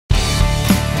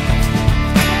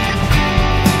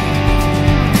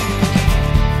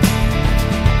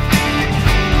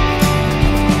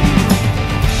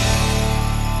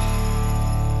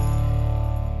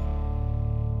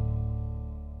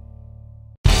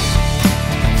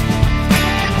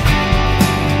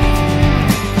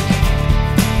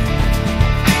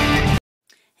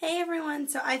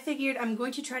So I figured I'm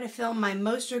going to try to film my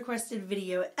most requested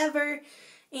video ever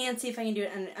and see if I can do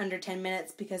it in under 10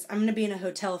 minutes because I'm going to be in a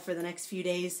hotel for the next few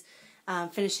days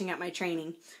finishing up my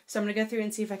training. So I'm going to go through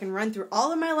and see if I can run through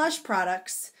all of my LUSH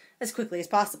products as quickly as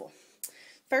possible.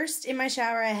 First, in my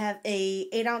shower, I have a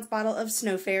 8-ounce bottle of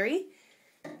Snow Fairy.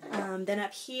 Then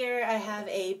up here, I have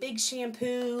a big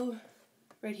shampoo.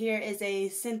 Right here is a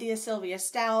Cynthia Sylvia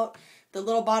Stout. The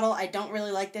little bottle, I don't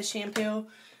really like this shampoo.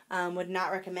 Would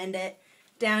not recommend it.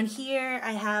 Down here,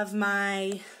 I have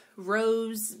my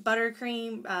Rose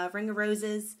Buttercream, Ring of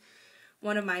Roses.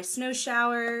 One of my snow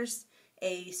showers.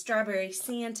 A Strawberry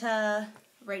Santa.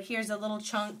 Right here's a little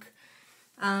chunk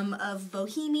of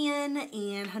Bohemian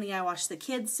and Honey I Wash the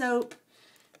Kids soap.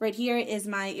 Right here is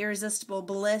my Irresistible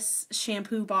Bliss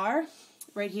shampoo bar.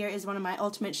 Right here is one of my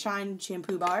Ultimate Shine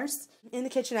shampoo bars. In the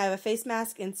kitchen I have a face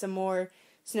mask and some more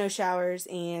snow showers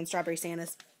and Strawberry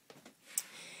Santas.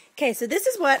 Okay, so this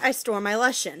is what I store my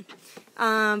LUSH in.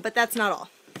 But that's not all.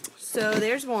 So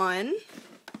there's one.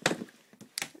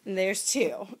 And there's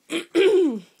two.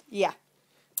 Yeah.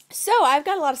 So I've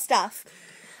got a lot of stuff.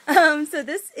 So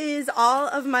this is all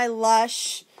of my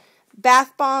LUSH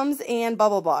bath bombs and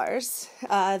bubble bars.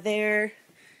 They're,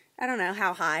 I don't know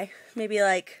how high, maybe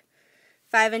like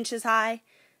 5 inches high,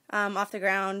 off the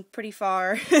ground, pretty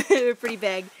far, they're pretty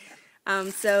big.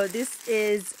 So this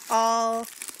is all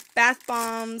bath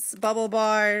bombs, bubble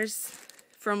bars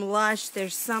from LUSH.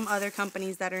 There's some other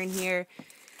companies that are in here.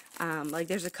 Like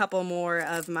there's a couple more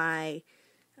of my,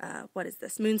 what is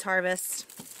this, Moon's Harvest.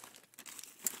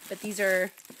 But these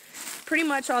are pretty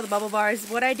much all the bubble bars.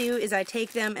 What I do is I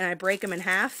take them and I break them in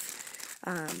half.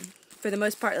 For the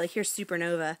most part, like here's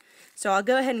Supernova. So I'll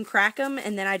go ahead and crack them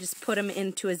and then I just put them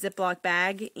into a Ziploc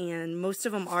bag, and most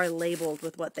of them are labeled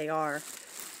with what they are.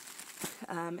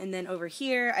 And then over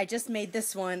here, I just made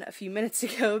this one a few minutes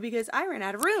ago because I ran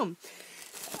out of room.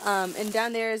 And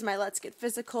down there is my Let's Get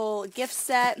Physical gift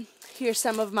set. Here's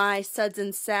some of my Suds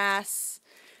and Sass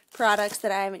products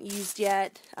that I haven't used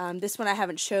yet. This one I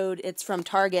haven't showed. It's from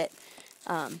Target.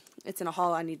 It's in a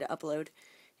haul I need to upload.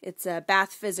 It's a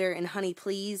Bath Fizzer and Honey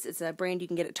Please. It's a brand you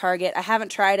can get at Target. I haven't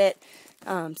tried it.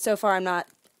 So far I'm not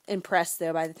impressed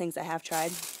though by the things I have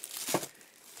tried.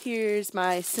 Here's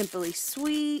my Simply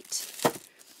Sweet.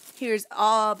 Here's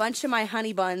a bunch of my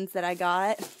honey buns that I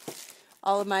got.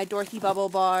 All of my Dorothy Bubble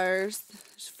bars.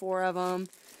 There's 4 of them.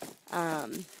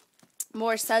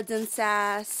 More Suds and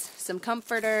Sass. Some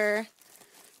Comforter.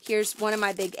 Here's one of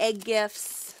my big egg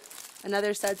gifts.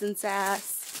 Another Suds and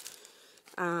Sass.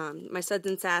 My Suds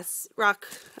and Sass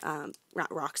not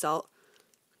rock salt.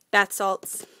 Bath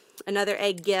salts. Another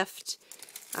egg gift.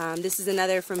 This is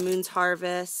another from Moon's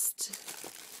Harvest.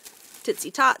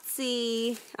 Tootsie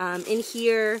Tootsie. In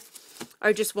here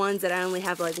are just ones that I only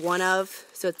have like one of.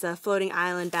 So it's a Floating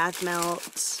Island Bath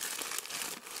Melt.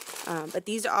 But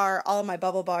these are all of my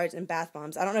bubble bars and bath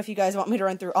bombs. I don't know if you guys want me to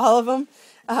run through all of them.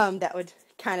 That would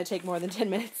kind of take more than 10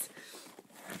 minutes.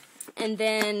 And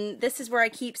then this is where I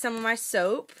keep some of my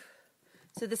soap.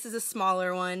 So this is a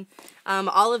smaller one.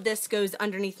 All of this goes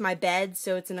underneath my bed,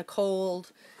 so it's in a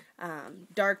cold,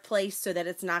 dark place so that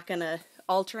it's not going to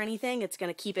alter anything. It's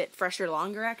going to keep it fresher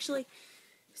longer, actually.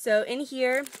 So in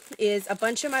here is a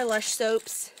bunch of my LUSH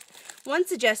soaps. One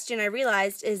suggestion I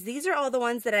realized is these are all the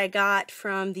ones that I got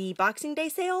from the Boxing Day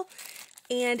sale.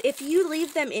 And if you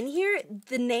leave them in here,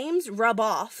 the names rub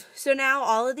off. So now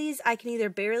all of these I can either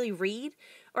barely read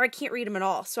or I can't read them at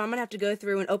all. So I'm going to have to go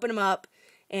through and open them up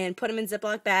and put them in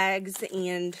Ziploc bags.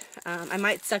 And I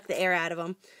might suck the air out of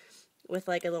them with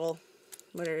like a little,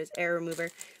 whatever it is, air remover.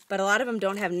 But a lot of them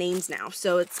don't have names now.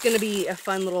 So it's going to be a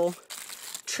fun little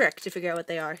trick to figure out what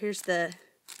they are. Here's the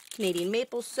Canadian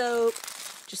Maple Soap.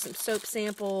 Just some soap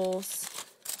samples.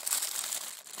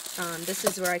 This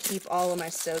is where I keep all of my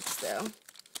soaps though.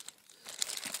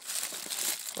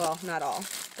 Well, not all,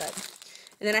 but.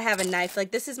 And then I have a knife.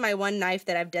 Like this is my one knife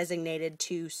that I've designated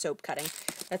to soap cutting.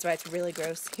 That's why it's really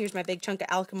gross. Here's my big chunk of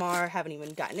Alkmaar. Haven't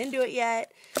even gotten into it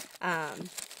yet.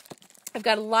 I've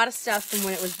got a lot of stuff from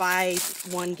when it was buy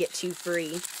one, get 2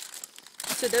 free.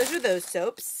 So those are those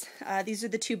soaps. These are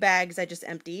the 2 bags I just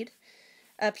emptied.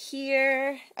 Up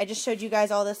here, I just showed you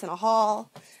guys all this in a haul.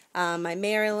 My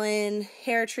Marilyn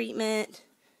hair treatment.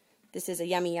 This is a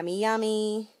Yummy Yummy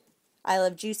Yummy. I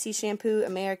Love Juicy shampoo,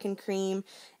 American cream,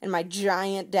 and my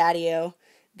giant Daddy-O.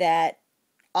 That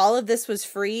all of this was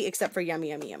free except for Yummy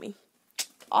Yummy Yummy.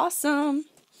 Awesome.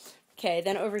 Okay,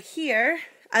 then over here,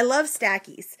 I love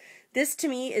stackies. This to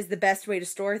me is the best way to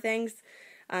store things.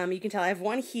 You can tell I have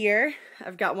one here.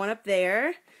 I've got one up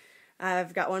there.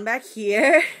 I've got one back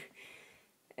here.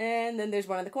 And then there's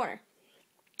one in the corner.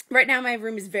 Right now my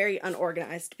room is very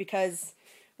unorganized because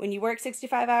when you work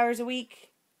 65 hours a week,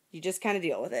 you just kind of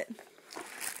deal with it.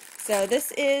 So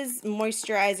this is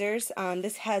moisturizers.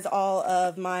 This has all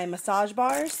of my massage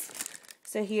bars.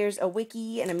 So here's a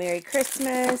Wiki and a Merry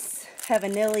Christmas,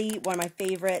 Heavenilly, one of my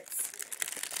favorites,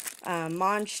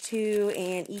 Monch 2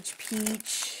 and Each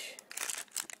Peach,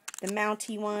 the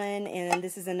Mountie one, and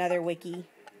this is another Wiki.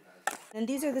 And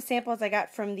these are the samples I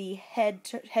got from the head,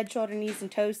 shoulder, knees, and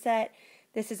toe set.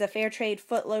 This is a Fair Trade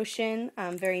foot lotion,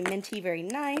 very minty, very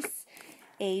nice.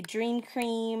 A Dream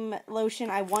Cream lotion.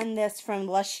 I won this from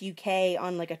LUSH UK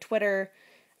on like a Twitter,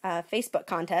 Facebook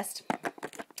contest.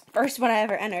 First one I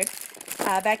ever entered.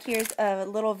 Back here's a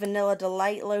little Vanilla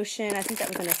Delight lotion. I think that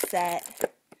was in a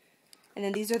set. And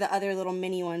then these are the other little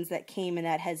mini ones that came in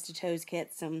that heads to toes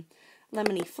kit. Some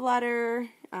Lemony Flutter,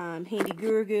 Handy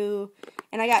Guru Goo.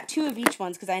 And I got 2 of each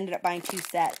ones because I ended up buying 2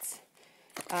 sets.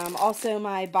 Also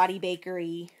my Body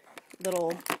Bakery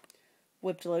little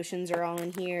whipped lotions are all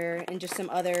in here, and just some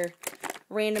other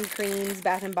random creams,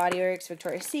 Bath & Body Works,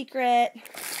 Victoria's Secret,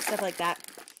 stuff like that.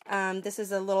 This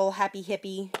is a little Happy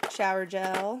Hippie shower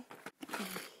gel.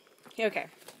 Okay,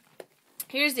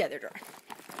 here's the other drawer.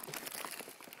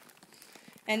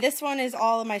 And this one is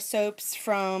all of my soaps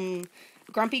from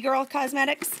Grumpy Girl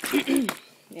Cosmetics.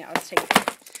 Yeah, let's take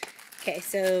it. Okay,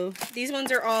 so these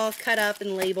ones are all cut up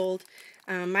and labeled.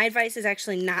 My advice is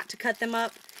actually not to cut them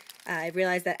up. I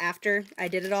realized that after I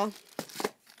did it all.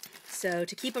 So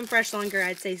to keep them fresh longer,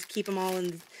 I'd say keep them all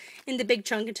in the big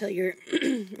chunk until you're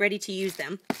ready to use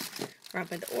them. Romp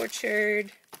by the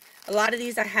Orchard. A lot of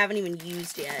these I haven't even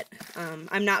used yet.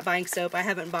 I'm not buying soap. I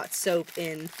haven't bought soap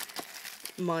in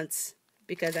months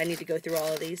because I need to go through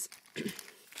all of these.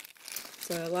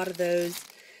 So a lot of those.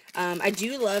 I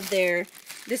do love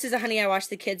this is a Honey I Wash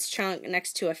the Kids chunk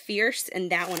next to a Fierce,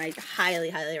 and that one I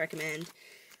highly, highly recommend.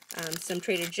 Some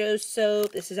Trader Joe's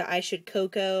soap. This is a I Should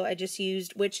Cocoa I just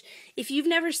used, which if you've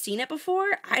never seen it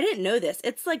before, I didn't know this.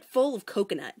 It's like full of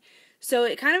coconut. So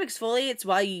it kind of exfoliates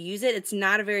while you use it. It's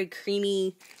not a very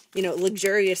creamy, you know,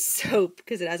 luxurious soap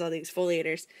because it has all the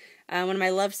exfoliators. One of my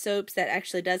love soaps that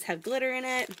actually does have glitter in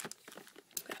it.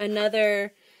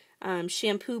 Another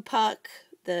shampoo puck,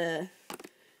 the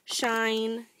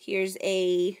Shine. Here's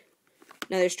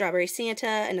another Strawberry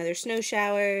Santa, another Snow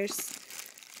Showers.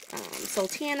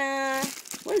 Sultana.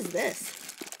 What is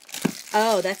this?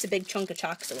 Oh, that's a big chunk of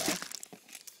Chalks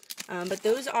Away. But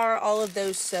those are all of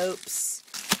those soaps.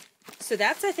 So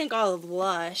that's, I think, all of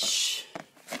Lush.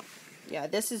 Yeah,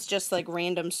 this is just like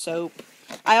random soap.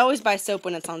 I always buy soap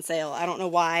when it's on sale. I don't know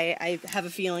why. I have a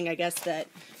feeling, I guess, that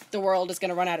the world is going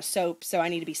to run out of soap, so I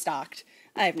need to be stocked.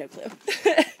 I have no clue.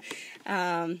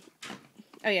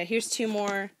 Oh yeah, here's 2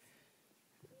 more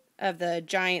of the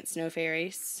giant snow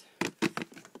fairies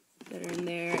that are in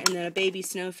there, and then a baby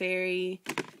snow fairy,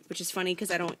 which is funny because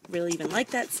I don't really even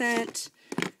like that scent.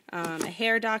 A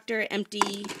hair doctor,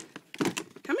 empty.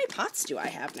 How many pots do I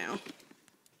have now?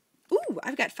 Ooh,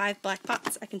 I've got 5 black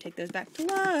pots. I can take those back to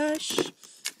Lush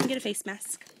and get a face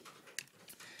mask.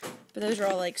 But those are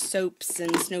all like soaps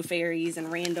and snow fairies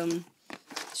and random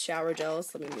shower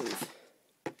gels. Let me move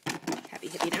Happy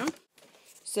Hippie down.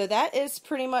 So that is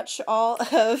pretty much all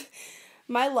of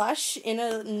my Lush in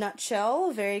a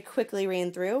nutshell. Very quickly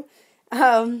ran through.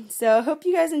 So I hope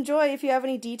you guys enjoy. If you have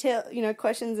any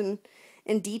questions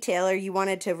in detail, or you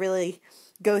wanted to really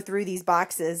go through these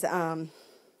boxes,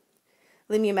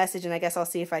 leave me a message and I guess I'll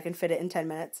see if I can fit it in 10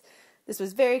 minutes. This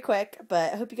was very quick,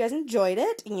 but I hope you guys enjoyed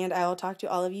it, and I will talk to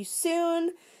all of you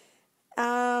soon.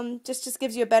 Just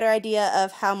gives you a better idea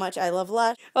of how much I love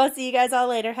Lush. I'll see you guys all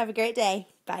later. Have a great day.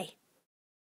 Bye.